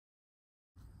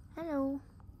Hello.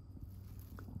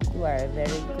 You are a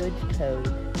very good toad.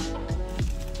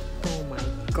 Oh my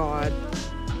god.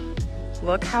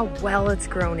 Look how well it's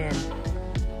grown in.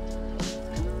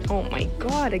 Oh my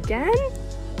god, again?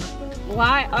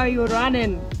 Why are you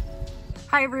running?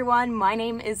 Hi everyone, my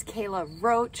name is Kayla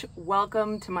Roach.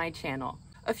 Welcome to my channel.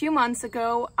 A few months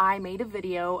ago, I made a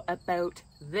video about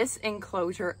this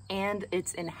enclosure and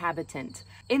its inhabitant.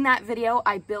 In that video,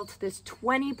 I built this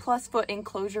 20+ foot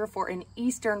enclosure for an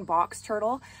eastern box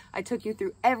turtle. I took you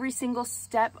through every single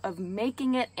step of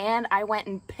making it, and I went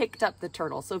and picked up the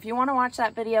turtle. So if you want to watch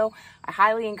that video, I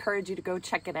highly encourage you to go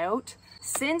check it out.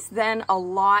 Since then, a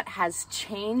lot has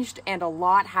changed and a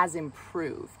lot has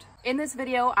improved. In this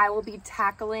video, I will be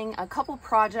tackling a couple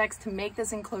projects to make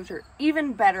this enclosure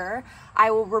even better.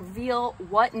 I will reveal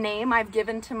what name I've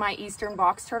given to my eastern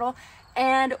box turtle,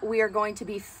 and we are going to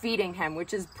be feeding him,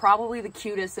 which is probably the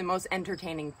cutest and most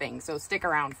entertaining thing, so stick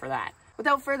around for that.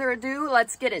 Without further ado,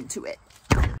 let's get into it.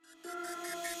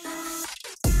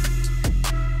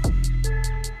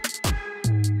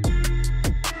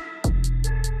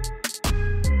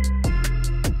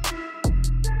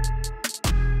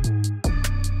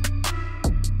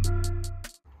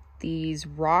 These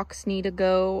rocks need to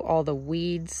go, all the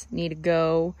weeds need to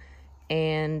go,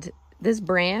 and this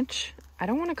branch, I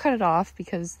don't want to cut it off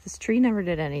because this tree never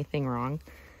did anything wrong,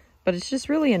 but it's just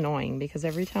really annoying because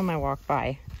every time I walk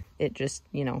by, it just,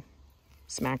 you know,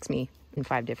 smacks me in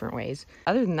 5 different ways.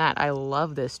 Other than that, I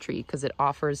love this tree because it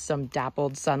offers some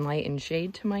dappled sunlight and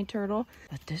shade to my turtle.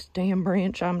 But this damn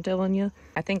branch, I'm telling you,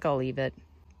 I think I'll leave it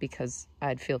because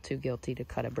I'd feel too guilty to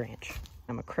cut a branch.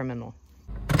 I'm a criminal.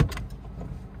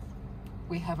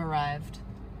 We have arrived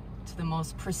to the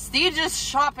most prestigious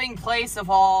shopping place of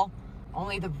all.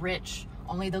 Only the rich,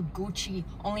 only the Gucci,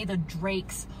 only the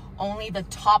Drakes, only the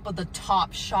top of the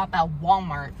top shop at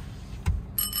Walmart.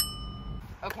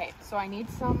 Okay, so I need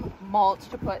some mulch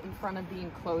to put in front of the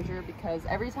enclosure because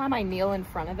every time I kneel in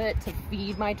front of it to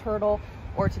feed my turtle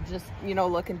or to just, you know,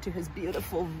 look into his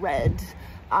beautiful red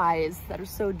eyes that are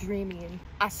so dreamy, and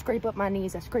I scrape up my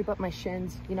knees, I scrape up my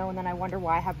shins, you know, and then I wonder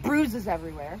why I have bruises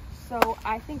everywhere. So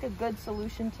I think a good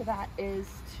solution to that is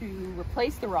to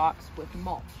replace the rocks with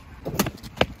mulch.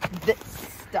 This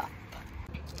stuff.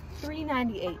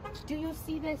 $3.98. Do you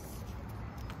see this?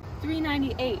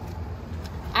 $3.98.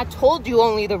 I told you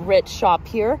only the rich shop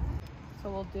here. So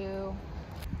we'll do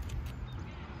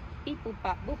beep boop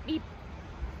bop boop beep.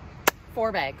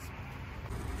 4 bags.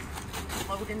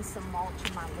 Load in some mulch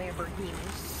in my Lamborghini.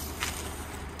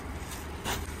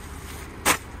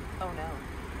 Oh no,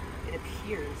 it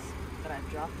appears that I've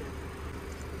dropped it.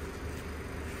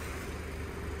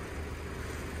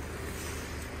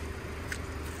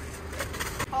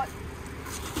 Hot.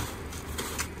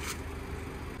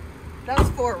 That was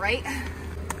 4, right?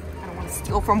 I don't want to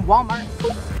steal from Walmart.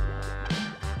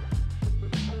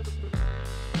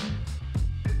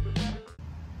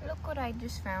 Look what I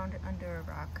just found under a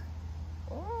rock.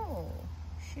 Oh,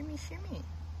 shimmy, shimmy.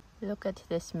 Look at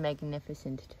this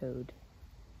magnificent toad.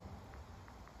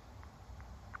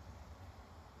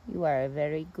 You are a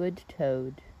very good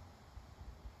toad.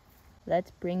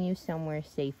 Let's bring you somewhere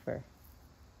safer.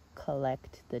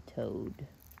 Collect the toad.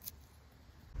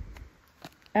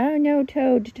 Oh no,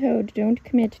 toad, don't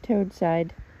commit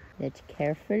toadside. Let's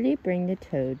carefully bring the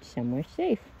toad somewhere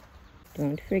safe.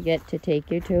 Don't forget to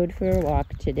take your toad for a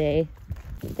walk today.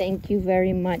 Thank you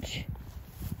very much,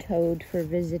 toad, for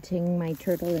visiting my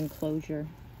turtle enclosure.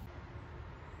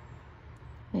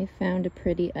 I found a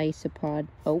pretty isopod.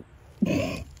 Oh.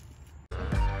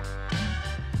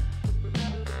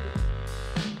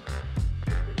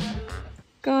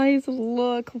 Guys,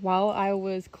 look, while I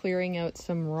was clearing out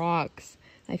some rocks,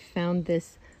 I found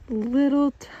this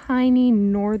little tiny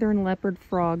northern leopard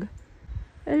frog.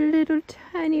 A little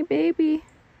tiny baby.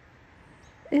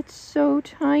 It's so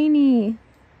tiny.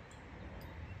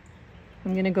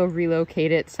 I'm gonna go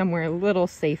relocate it somewhere a little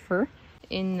safer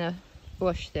in the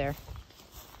bush there.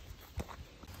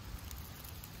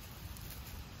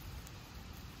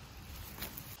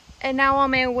 And now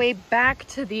on my way back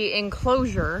to the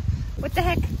enclosure. What the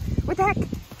heck? What the heck?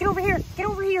 Get over here! Get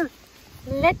over here!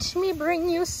 Let me bring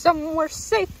you somewhere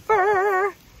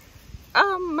safer.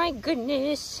 Oh my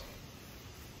goodness.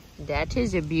 That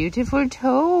is a beautiful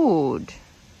toad.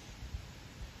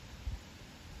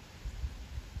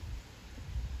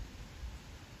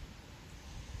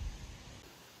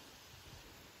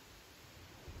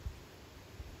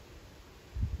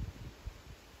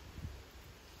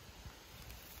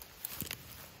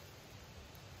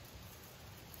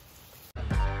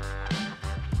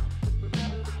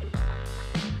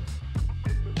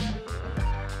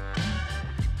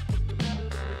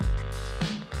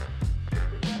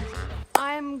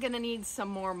 I'm gonna need some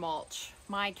more mulch.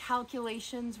 My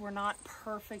calculations were not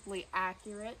perfectly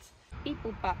accurate. Beep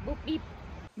boop bop boop beep.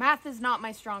 Math is not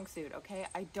my strong suit, okay?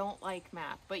 I don't like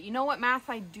math. But you know what math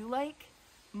I do like?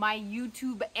 My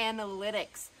YouTube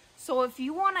analytics. So if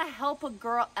you want to help a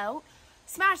girl out,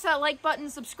 smash that like button,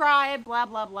 subscribe, blah,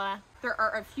 blah, blah. There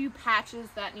are a few patches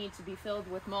that need to be filled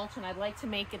with mulch, and I'd like to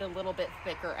make it a little bit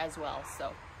thicker as well.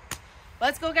 So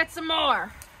let's go get some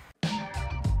more.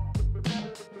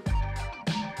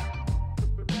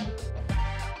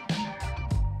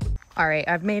 All right,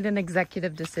 I've made an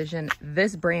executive decision.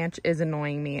 This branch is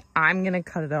annoying me. I'm gonna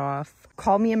cut it off.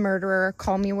 Call me a murderer,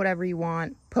 call me whatever you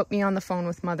want. Put me on the phone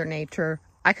with Mother Nature.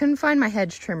 I couldn't find my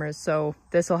hedge trimmers, so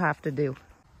this will have to do.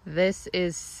 This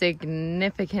is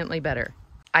significantly better.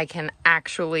 I can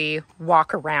actually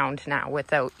walk around now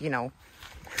without, you know,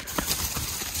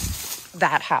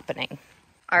 that happening.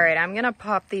 All right, I'm gonna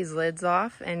pop these lids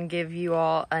off and give you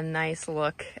all a nice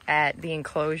look at the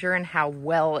enclosure and how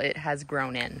well it has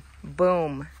grown in.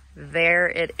 Boom, there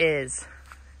it is.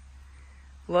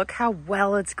 Look how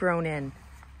well it's grown in.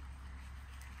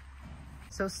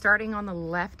 So starting on the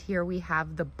left here, we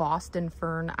have the Boston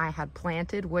fern I had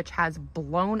planted, which has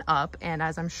blown up. And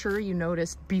as I'm sure you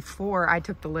noticed before I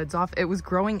took the lids off, it was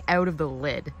growing out of the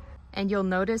lid. And you'll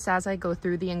notice as I go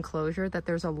through the enclosure that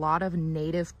there's a lot of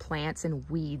native plants and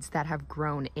weeds that have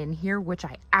grown in here, which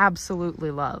I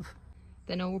absolutely love.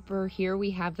 Then over here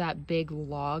we have that big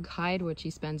log hide, which he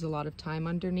spends a lot of time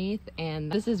underneath. And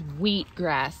this is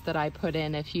wheatgrass that I put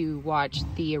in if you watched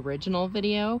the original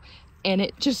video, and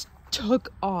it just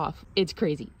took off. It's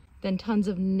crazy. Then tons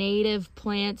of native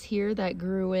plants here that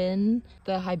grew in.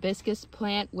 The hibiscus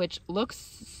plant, which looks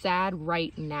sad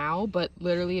right now, but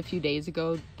literally a few days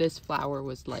ago, this flower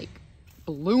was like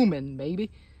blooming, baby.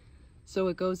 So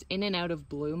it goes in and out of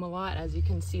bloom a lot. As you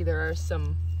can see, there are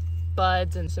some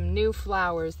buds and some new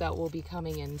flowers that will be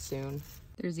coming in soon.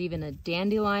 There's even a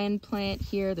dandelion plant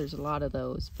here. There's a lot of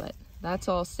those, but that's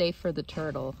all safe for the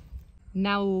turtle.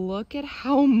 Now look at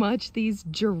how much these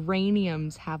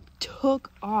geraniums have took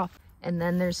off. And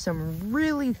then there's some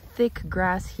really thick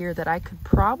grass here that I could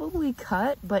probably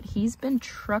cut, but he's been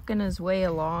trucking his way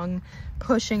along,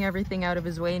 pushing everything out of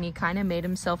his way, and he kind of made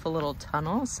himself a little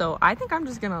tunnel. So I think I'm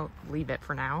just gonna leave it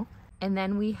for now. And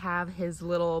then we have his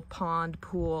little pond,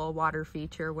 pool, water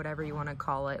feature, whatever you want to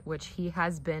call it, which he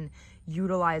has been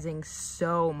utilizing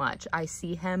so much. I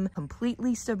see him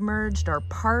completely submerged or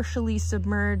partially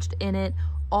submerged in it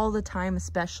all the time,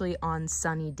 especially on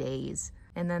sunny days.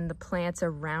 And then the plants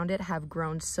around it have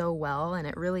grown so well, and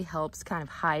it really helps kind of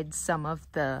hide some of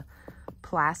the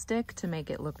plastic to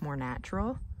make it look more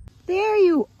natural. There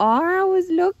you are. I was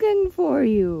looking for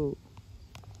you.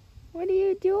 What are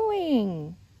you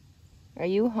doing? Are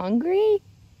you hungry?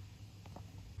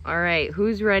 All right,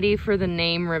 who's ready for the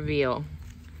name reveal?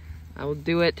 I will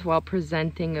do it while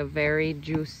presenting a very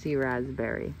juicy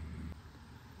raspberry.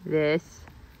 This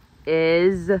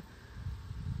is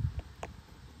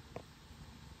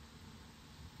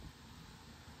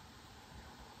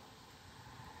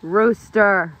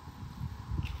Rooster.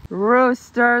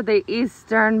 Rooster, the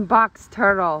eastern box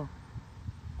turtle.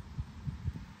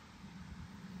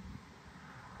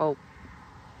 Oh.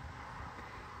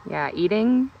 Yeah,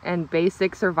 eating and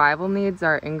basic survival needs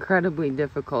are incredibly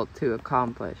difficult to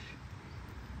accomplish.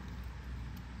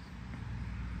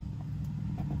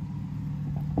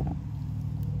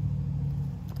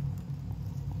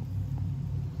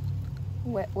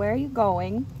 Where are you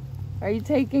going? Are you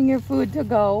taking your food to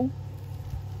go?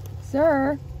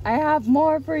 Sir, I have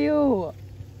more for you.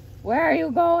 Where are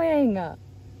you going?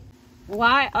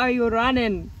 Why are you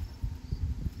running?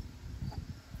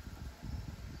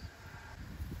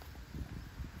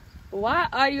 Why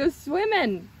are you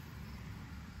swimming?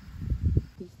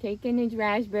 He's taking his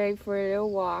raspberry for a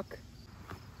little walk.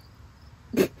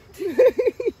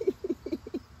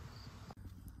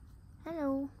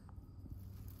 Hello.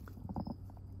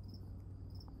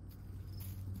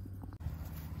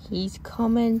 He's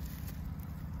coming.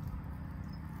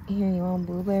 Here, you want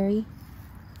blueberry?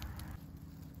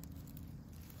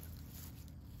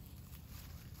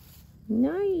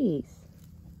 Nice.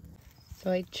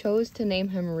 So I chose to name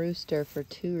him Rooster for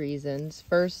two reasons.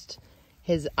 First,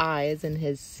 his eyes and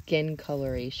his skin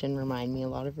coloration remind me a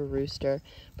lot of a rooster.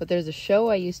 But there's a show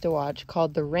I used to watch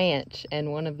called The Ranch,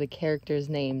 and one of the characters'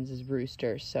 names is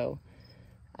Rooster. So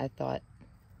I thought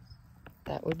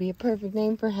that would be a perfect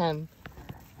name for him.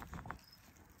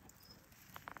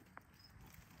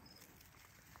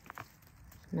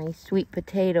 Nice sweet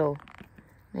potato.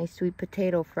 Nice sweet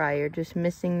potato fry. You're just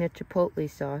missing the chipotle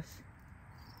sauce.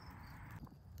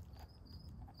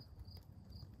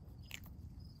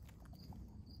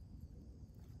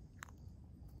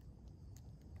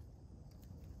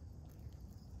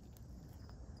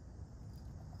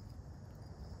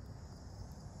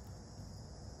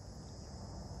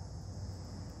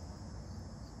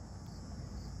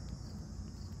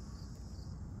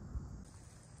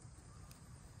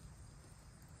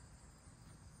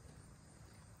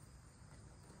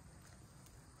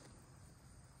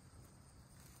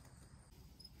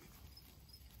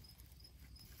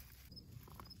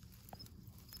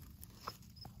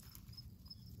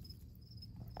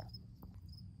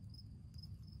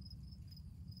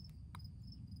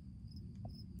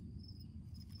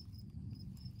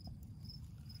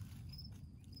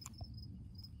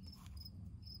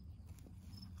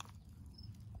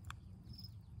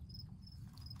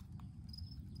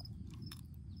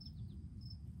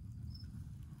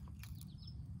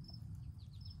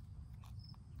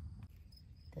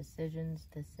 Decisions,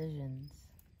 decisions.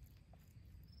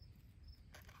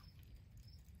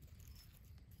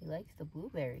 He likes the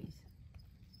blueberries.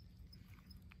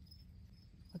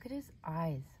 Look at his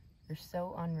eyes. They're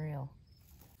so unreal.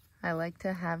 I like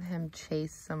to have him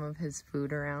chase some of his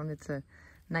food around. It's a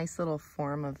nice little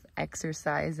form of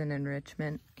exercise and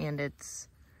enrichment, and it's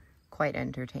quite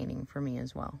entertaining for me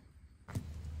as well.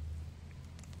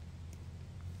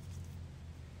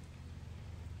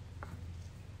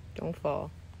 Don't fall.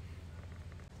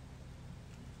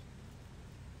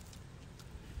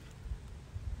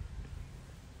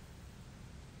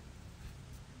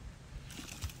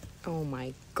 Oh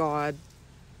my God.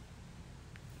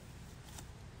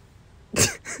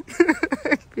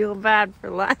 I feel bad for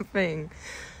laughing,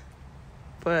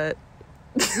 but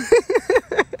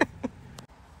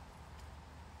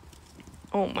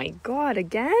oh my God,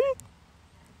 again?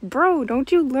 Bro,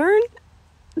 don't you learn?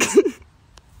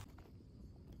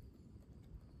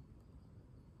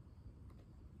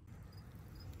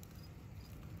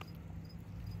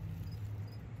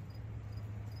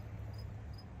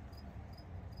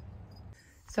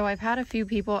 So I've had a few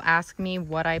people ask me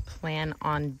what I plan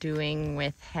on doing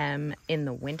with him in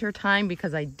the winter time,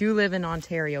 because I do live in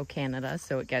Ontario, Canada,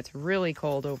 so it gets really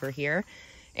cold over here.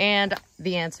 And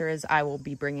the answer is I will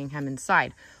be bringing him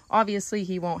inside. Obviously,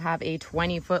 he won't have a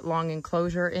 20-foot long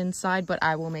enclosure inside, but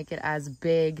I will make it as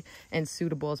big and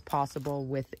suitable as possible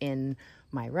within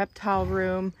my reptile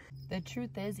room. The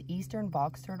truth is, eastern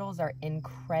box turtles are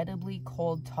incredibly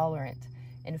cold tolerant.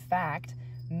 In fact,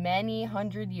 many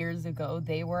hundred years ago,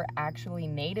 they were actually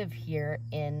native here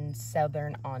in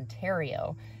southern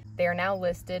Ontario. They are now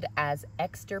listed as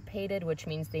extirpated, which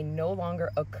means they no longer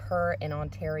occur in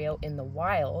Ontario in the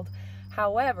wild.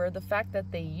 However, the fact that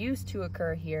they used to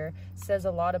occur here says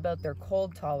a lot about their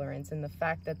cold tolerance and the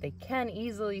fact that they can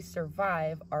easily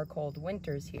survive our cold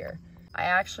winters here. I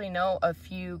actually know a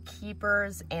few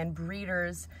keepers and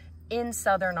breeders in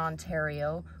southern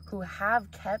Ontario who have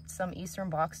kept some eastern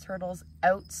box turtles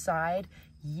outside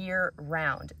year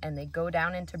round, and they go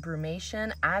down into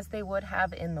brumation as they would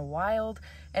have in the wild,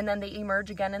 and then they emerge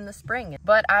again in the spring.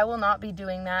 But I will not be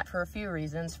doing that for a few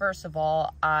reasons. First of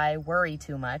all, I worry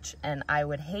too much, and I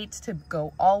would hate to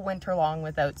go all winter long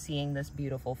without seeing this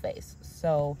beautiful face.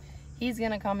 So he's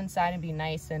gonna come inside and be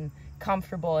nice and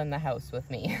comfortable in the house with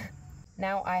me.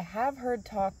 Now, I have heard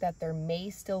talk that there may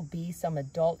still be some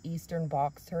adult eastern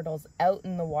box turtles out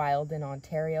in the wild in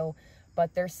Ontario,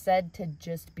 but they're said to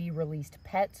just be released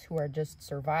pets who are just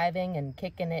surviving and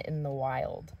kicking it in the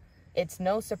wild. It's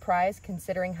no surprise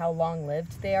considering how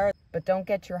long-lived they are, but don't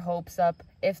get your hopes up.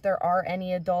 If there are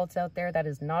any adults out there, that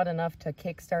is not enough to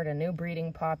kickstart a new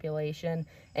breeding population.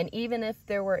 And even if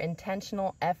there were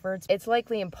intentional efforts, it's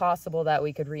likely impossible that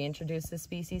we could reintroduce the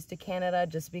species to Canada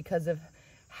just because of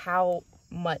how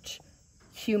much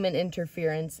human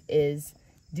interference is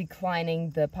declining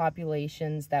the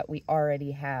populations that we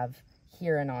already have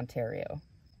here in Ontario.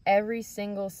 Every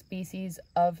single species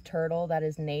of turtle that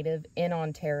is native in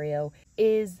Ontario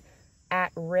is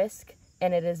at risk,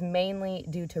 and it is mainly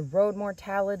due to road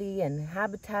mortality and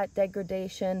habitat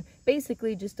degradation,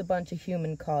 basically just a bunch of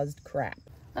human-caused crap.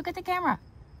 Look at the camera.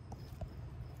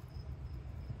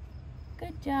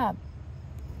 Good job.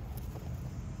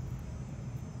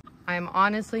 I'm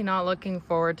honestly not looking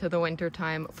forward to the winter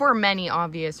time for many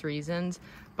obvious reasons,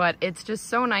 but it's just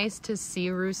so nice to see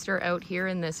Rooster out here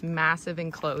in this massive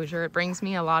enclosure. It brings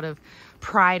me a lot of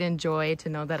pride and joy to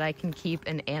know that I can keep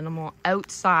an animal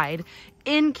outside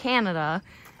in Canada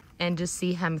and just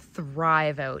see him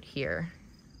thrive out here.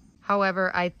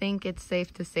 However, I think it's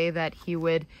safe to say that he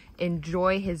would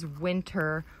enjoy his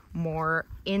winter more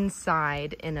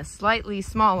inside in a slightly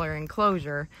smaller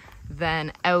enclosure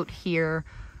than out here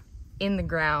in the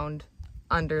ground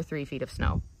under 3 feet of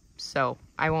snow. So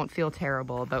I won't feel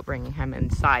terrible about bringing him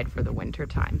inside for the winter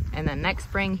time. And then next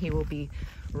spring, he will be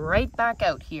right back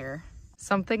out here.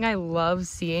 Something I love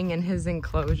seeing in his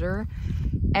enclosure,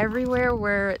 everywhere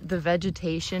where the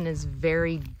vegetation is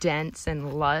very dense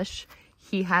and lush,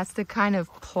 he has to kind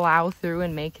of plow through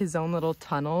and make his own little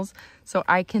tunnels. So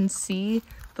I can see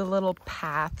the little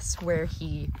paths where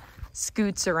he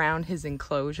scoots around his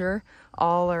enclosure,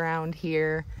 all around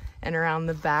here. And around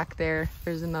the back there,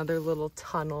 there's another little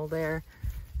tunnel there.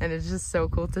 And it's just so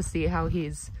cool to see how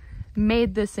he's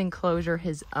made this enclosure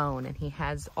his own. And he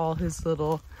has all his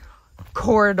little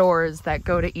corridors that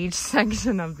go to each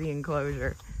section of the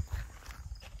enclosure.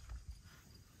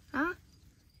 Huh?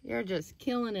 You're just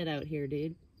killing it out here,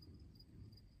 dude.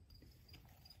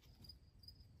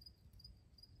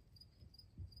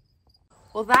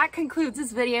 Well, that concludes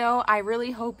this video. I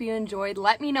really hope you enjoyed.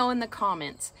 Let me know in the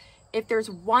comments, If there's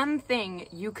one thing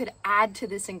you could add to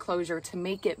this enclosure to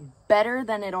make it better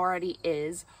than it already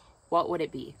is, what would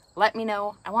it be? Let me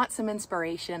know. I want some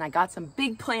inspiration. I got some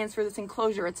big plans for this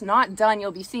enclosure. It's not done.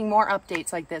 You'll be seeing more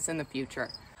updates like this in the future.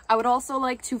 I would also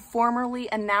like to formally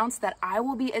announce that I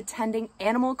will be attending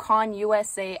Animal Con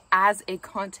USA as a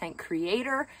content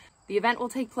creator. The event will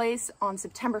take place on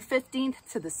September 15th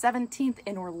to the 17th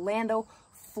in Orlando,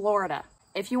 Florida.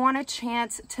 If you want a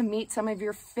chance to meet some of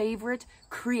your favorite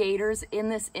creators in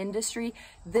this industry,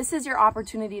 this is your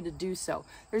opportunity to do so.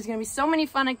 There's going to be so many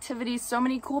fun activities, so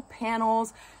many cool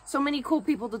panels, so many cool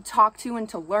people to talk to and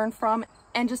to learn from,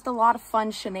 and just a lot of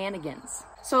fun shenanigans.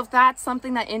 So if that's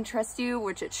something that interests you,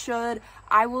 which it should,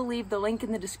 I will leave the link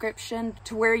in the description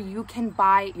to where you can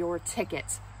buy your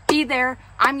tickets. Be there.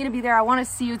 I'm going to be there. I want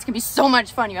to see you. It's going to be so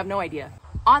much fun. You have no idea.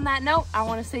 On that note, I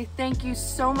want to say thank you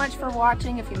so much for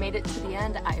watching. If you made it to the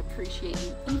end, I appreciate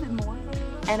you even more.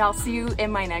 And I'll see you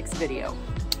in my next video.